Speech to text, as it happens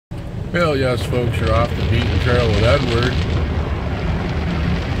Hell yes, folks, you're off the beaten trail with Edward.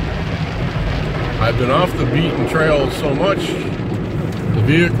 I've been off the beaten trail so much, the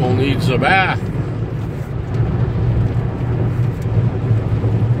vehicle needs a bath.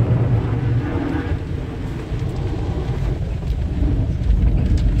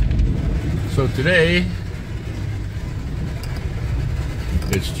 So today,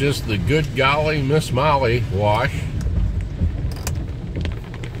 it's just the Good Golly Miss Molly wash.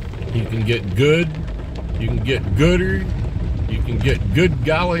 You can get good, you can get gooder, you can get Good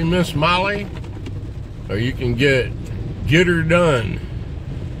Golly Miss Molly, or you can get her done.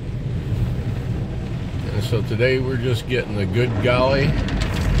 And so today we're just getting the Good Golly.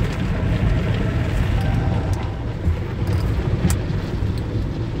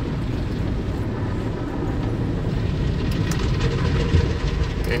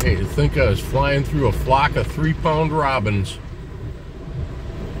 Hey, to think I was flying through a flock of 3-pound robins.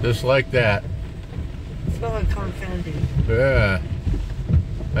 Just like that. It's all confounding. Yeah.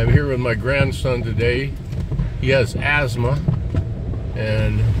 I'm here with my grandson today. He has asthma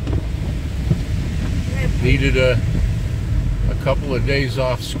and needed a couple of days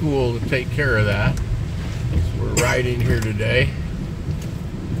off school to take care of that. So we're riding here today.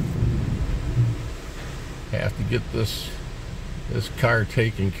 Have to get this car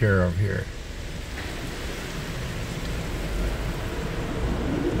taken care of here.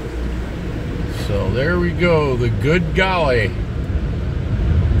 So there we go, the Good Golly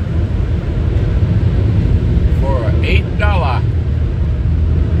for $8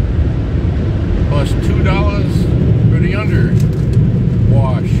 plus $2 for the under.